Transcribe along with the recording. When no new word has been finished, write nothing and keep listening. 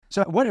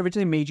So what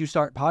originally made you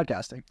start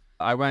podcasting?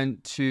 I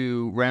went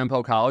to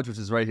Ramapo College, which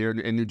is right here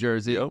in New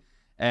Jersey. Yep.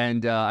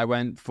 And I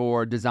went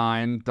for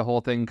design. The whole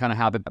thing kind of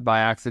happened by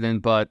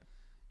accident, but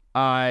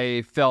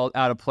I felt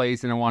out of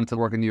place and I wanted to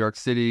work in New York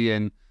City.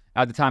 And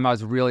at the time, I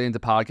was really into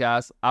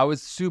podcasts. I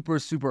was super,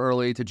 super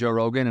early to Joe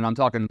Rogan, and I'm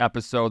talking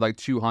episode like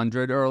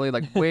 200 early,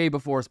 like way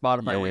before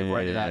Spotify, way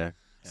before that.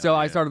 So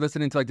I started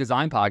listening to like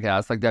design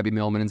podcasts like Debbie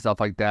Millman and stuff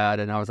like that.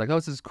 And I was like, oh,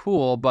 this is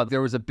cool. But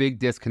there was a big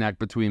disconnect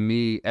between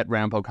me at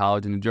Ramapo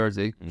College in New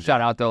Jersey.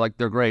 Shout out though, like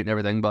they're great and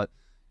everything. But,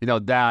 you know,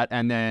 that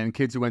and then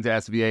kids who went to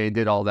SVA and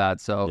did all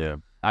that. So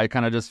I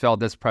kind of just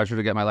felt this pressure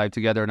to get my life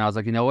together. And I was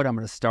like, you know what? I'm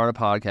going to start a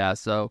podcast.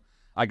 So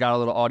I got a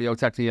little Audio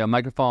Technica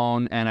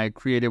microphone and I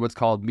created what's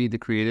called Meet the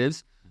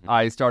Creatives.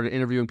 I started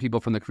interviewing people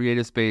from the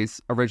creative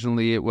space.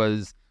 Originally, it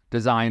was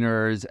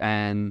designers,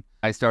 and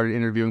I started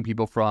interviewing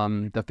people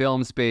from the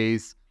film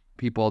space,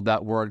 people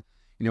that worked,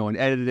 you know, in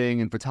editing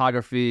and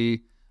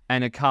photography.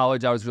 And at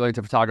college, I was really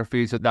into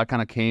photography, so that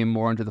kind of came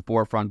more into the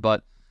forefront.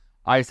 But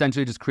I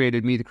essentially just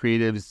created Meet the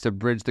Creatives to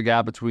bridge the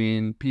gap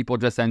between people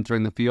just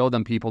entering the field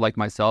and people like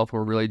myself who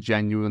were really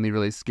genuinely,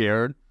 really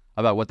scared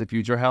about what the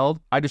future held.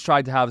 I just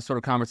tried to have sort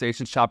of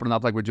conversations, chopping it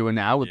up like we're doing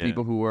now with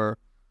people who were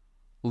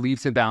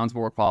leaps and bounds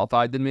more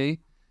qualified than me.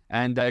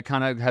 And it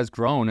kind of has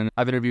grown. And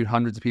I've interviewed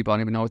hundreds of people. I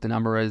don't even know what the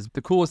number is.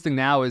 The coolest thing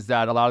now is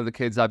that a lot of the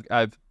kids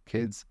I've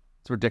kids,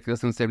 it's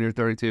ridiculous. I'm 70 or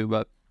 32,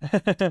 but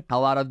a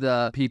lot of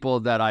the people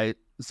that I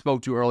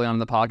spoke to early on in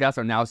the podcast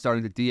are now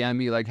starting to DM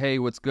me like, hey,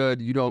 what's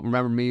good? You don't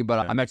remember me,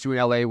 but I met you in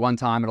LA one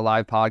time at a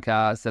live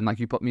podcast and like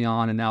you put me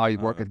on and now I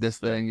work at this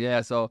thing.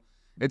 Yeah. So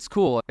it's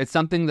cool. It's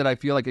something that I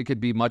feel like it could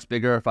be much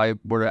bigger if I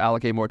were to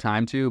allocate more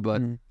time to,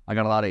 but I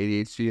got a lot of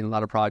ADHD and a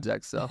lot of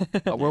projects. So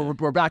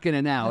we're back in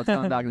it now. It's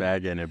coming back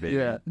in it, baby.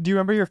 Yeah. Do you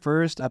remember your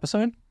first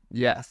episode?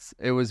 Yes.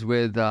 It was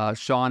with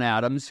Sean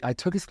Adams. I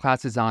took his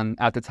classes on,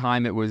 at the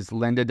time, it was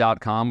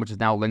lynda.com, which is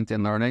now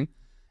LinkedIn Learning.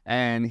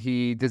 And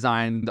he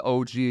designed the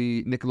OG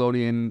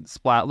Nickelodeon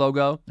Splat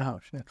logo. Oh,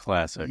 shit.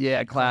 Classic.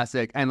 Yeah,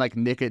 classic. And like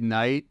Nick at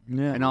Night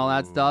and all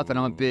that stuff. And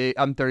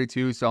I'm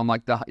 32, so I'm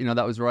like, that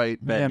was right.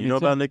 Ben, you know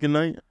about Nick at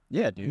Night?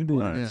 Yeah, dude.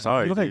 Right,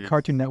 sorry. You look like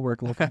Cartoon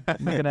Network looking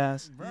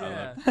ass.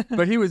 Yeah.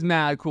 But he was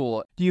mad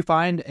cool. Do you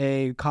find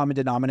a common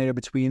denominator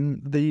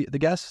between the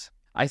guests?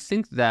 I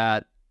think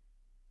that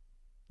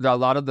a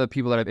lot of the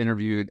people that I've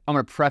interviewed, I'm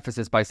going to preface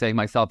this by saying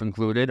myself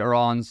included, are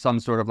on some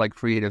sort of like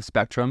creative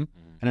spectrum.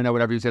 And I know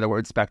whenever you say the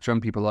word spectrum,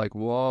 people are like,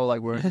 whoa,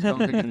 like we're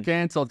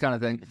canceled kind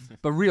of thing.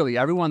 But really,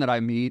 everyone that I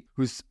meet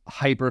who's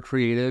hyper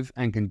creative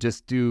and can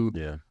just do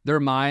their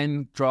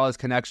mind draws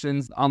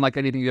connections unlike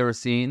anything you've ever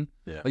seen.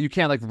 Like, you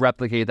can't like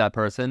replicate that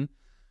person.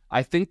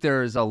 I think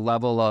there's a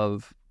level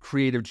of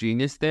creative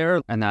genius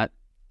there, and that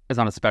is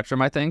on a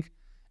spectrum, I think.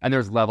 And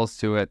there's levels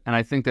to it. And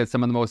I think that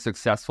some of the most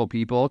successful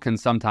people can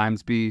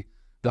sometimes be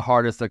the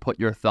hardest to put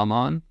your thumb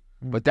on.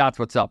 But that's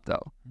what's up,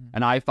 though.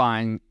 And I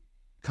find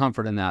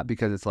comfort in that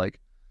because it's like,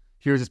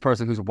 here's this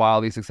person who's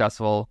wildly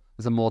successful,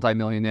 is a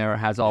multimillionaire,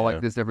 has all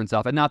like this different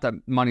stuff. And not that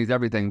money's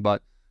everything,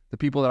 but the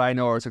people that I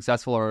know are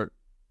successful are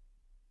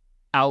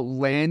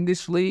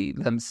outlandishly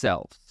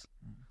themselves.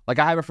 Like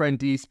I have a friend,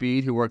 D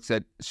Speed, who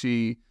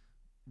she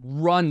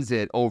runs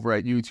it over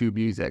at YouTube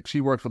Music. She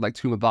works with like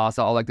Tuma Basa,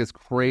 all like this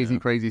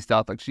crazy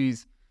stuff. Like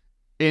she's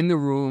in the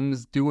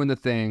rooms doing the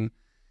thing.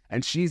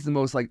 And she's the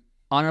most like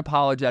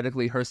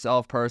unapologetically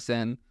herself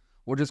person.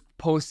 Will just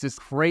post this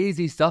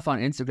crazy stuff on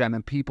Instagram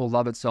and people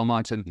love it so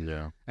much.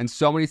 And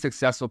so many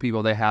successful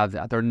people, they have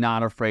that. They're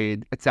not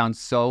afraid. It sounds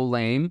so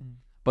lame,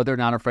 but they're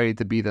not afraid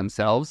to be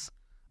themselves.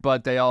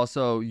 But they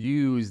also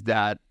use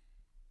that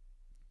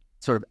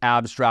sort of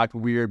abstract,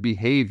 weird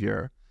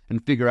behavior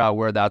and figure out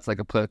where that's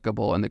like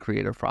applicable in the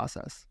creative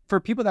process.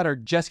 For people that are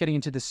just getting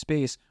into this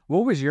space, what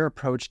was your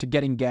approach to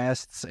getting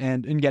guests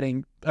and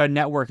getting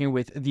networking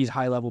with these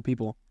high-level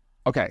people?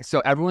 Okay, so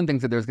everyone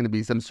thinks that there's going to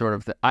be some sort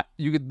of...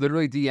 you could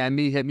literally DM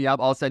me, hit me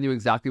up. I'll send you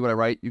exactly what I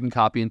write. You can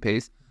copy and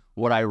paste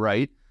what I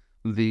write.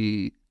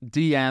 The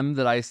DM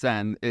that I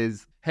send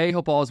is, hey,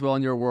 hope all is well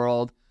in your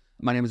world.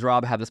 My name is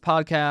Rob. I have this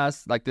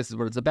podcast. Like, this is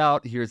what it's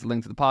about. Here's the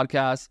link to the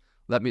podcast.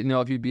 Let me know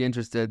if you'd be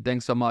interested.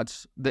 Thanks so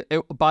much.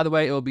 By the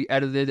way, it will be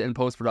edited in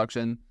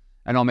post-production,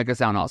 and I'll make it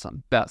sound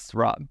awesome. Best,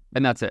 Rob.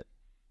 And that's it.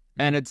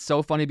 And it's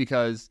so funny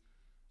because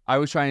I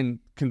always try and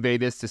convey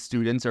this to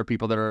students or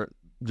people that are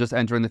just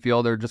entering the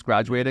field or just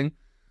graduating.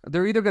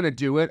 They're either going to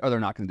do it or they're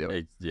not going to do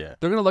it. Yeah.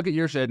 They're going to look at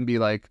your shit and be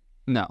like,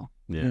 no.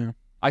 Yeah.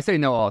 I say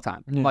no all the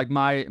time. Like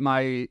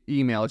my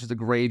email is just a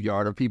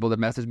graveyard of people that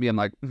message me. I'm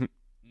like,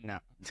 no.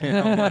 You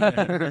know what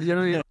I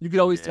mean? You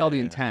could always tell the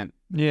intent.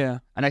 Yeah.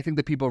 And I think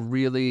that people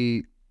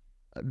really,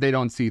 they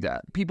don't see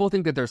that. People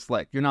think that they're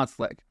slick. You're not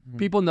slick.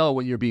 People know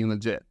when you're being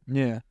legit.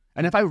 Yeah.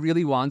 And if I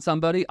really want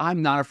somebody,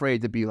 I'm not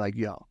afraid to be like,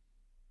 yo.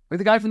 Like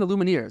the guy from the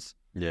Lumineers.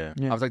 Yeah.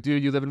 I was like,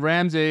 dude, you live in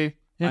Ramsey.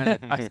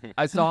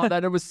 I saw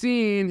that it was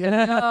seen. Hit me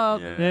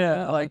up.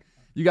 Like,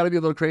 you got to be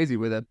a little crazy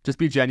with it. Just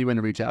be genuine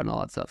and reach out and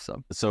all that stuff.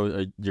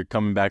 So you're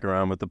coming back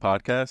around with the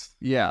podcast?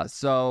 Yeah.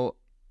 So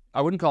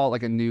I wouldn't call it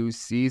like a new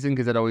season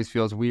because it always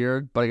feels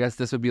weird, but I guess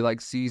this would be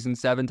like season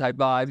 7 type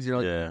vibes, you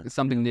know, like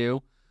something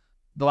new.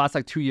 The last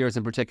like 2 years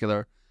in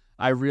particular,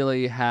 I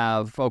really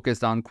have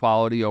focused on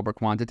quality over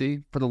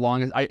quantity. For the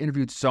longest, I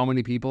interviewed so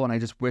many people and I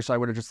just wish I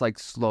would have just like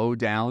slowed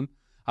down.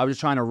 I was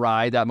just trying to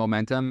ride that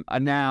momentum.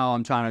 And now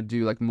I'm trying to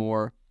do like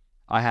more.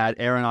 I had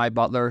Aaron I.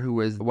 Butler, who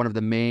was one of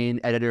the main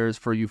editors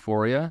for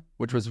Euphoria,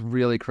 which was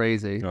really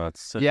crazy. Oh, that's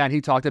sick. Yeah, and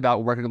he talked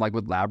about working like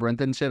with Labyrinth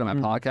and shit on my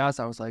podcast.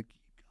 I was like,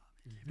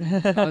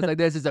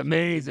 this is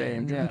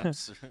amazing. Yeah.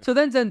 So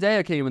then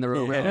Zendaya came in the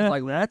room. I was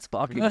like, let's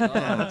fucking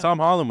go. Tom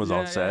Holland was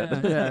on set.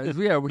 Yeah,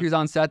 he was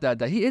on set that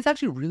day. He is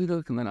actually really good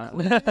looking.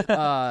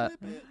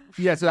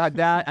 Yeah, so I had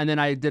that, and then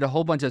I did a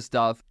whole bunch of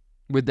stuff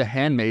with The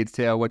Handmaid's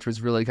Tale, which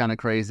was really kind of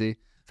crazy.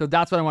 So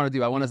that's what I want to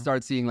do. I want to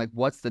start seeing like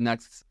what's the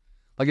next.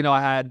 Like, you know,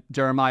 I had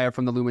Jeremiah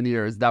from the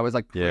Lumineers. That was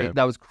like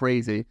that was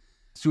crazy.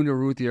 Suna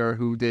Ruthier,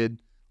 who did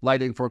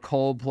lighting for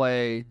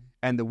Coldplay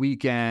and The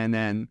Weeknd.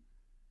 And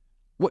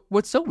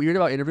what's so weird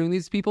about interviewing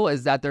these people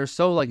is that they're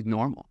so like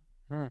normal.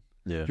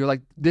 Yeah. You're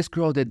like, this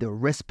girl did the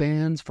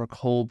wristbands for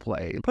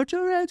Coldplay. Put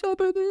your hands up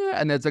in the air.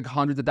 And it's like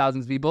hundreds of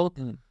thousands of people.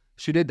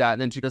 She did that,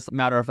 and then she just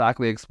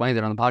matter-of-factly explained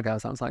it on the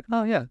podcast. I was like,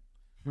 oh yeah.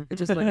 It's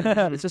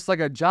just like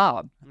a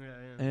job.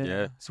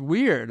 Yeah. It's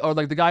weird. Or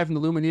like the guy from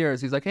the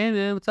Lumineers, he's like, hey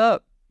man, what's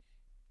up?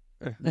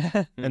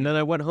 And then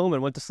I went home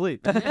and went to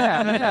sleep.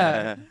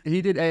 Yeah.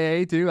 He did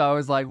AA too. I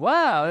was like,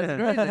 wow, that's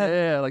great.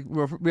 Yeah, like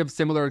we have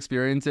similar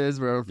experiences.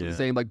 We're from the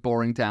same like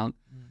boring town.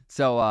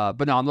 So,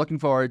 but no, I'm looking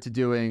forward to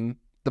doing.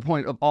 The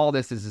point of all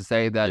this is to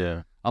say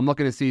that I'm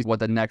looking to see what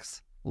the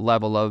next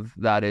level of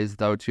that is,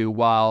 though, too,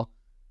 while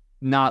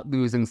not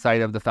losing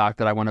sight of the fact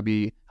that I want to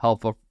be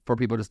helpful for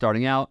people just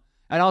starting out,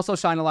 and also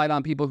shine a light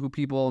on people who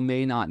people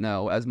may not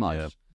know as much.